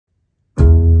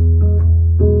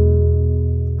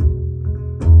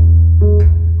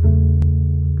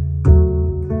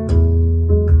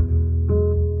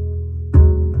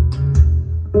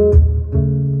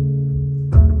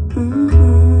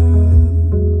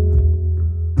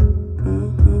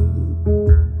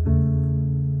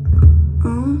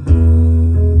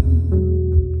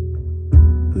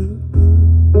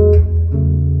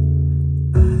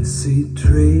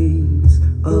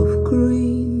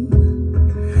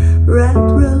red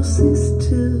roses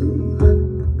too.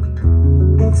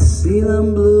 I see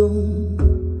them bloom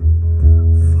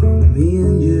for me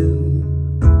and you,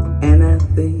 and I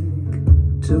think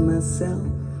to myself,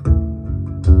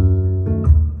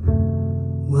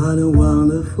 what a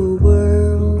wonderful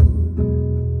world.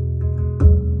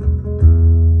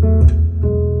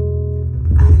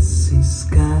 I see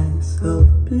skies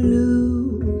of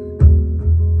blue,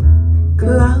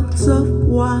 clouds of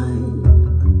white,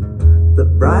 the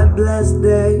bright blessed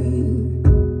day,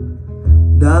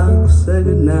 dark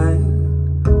sacred night,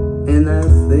 and I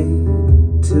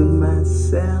think to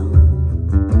myself,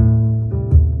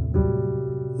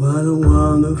 what a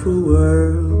wonderful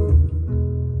world.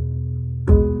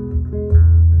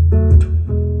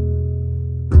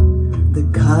 The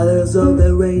colors of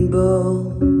the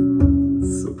rainbow,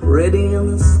 so pretty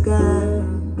in the sky,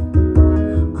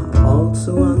 are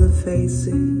also on the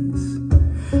faces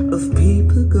of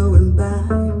people going by.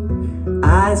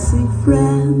 I see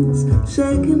friends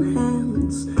shaking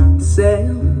hands,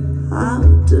 saying, how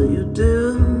do you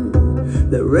do?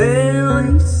 They're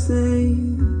really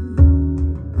saying,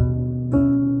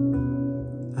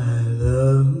 I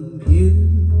love you.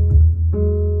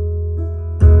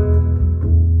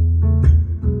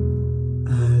 I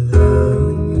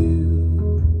love you.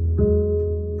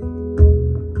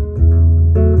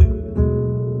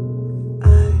 I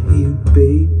hear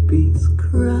babies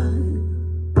cry,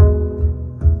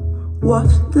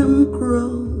 watch them grow.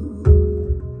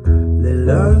 They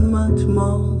learn much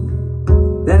more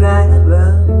than I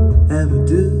ever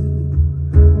do.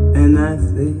 And I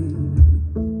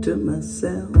think to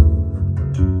myself,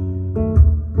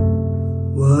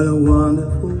 what a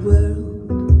wonderful world.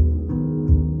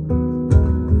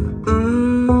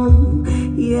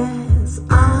 Yes,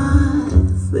 I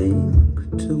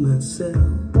think to myself,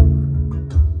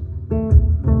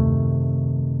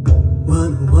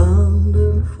 what a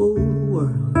wonderful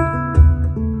world.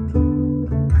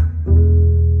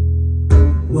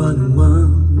 What a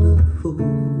wonderful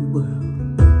world.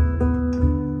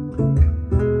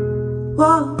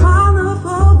 Whoa.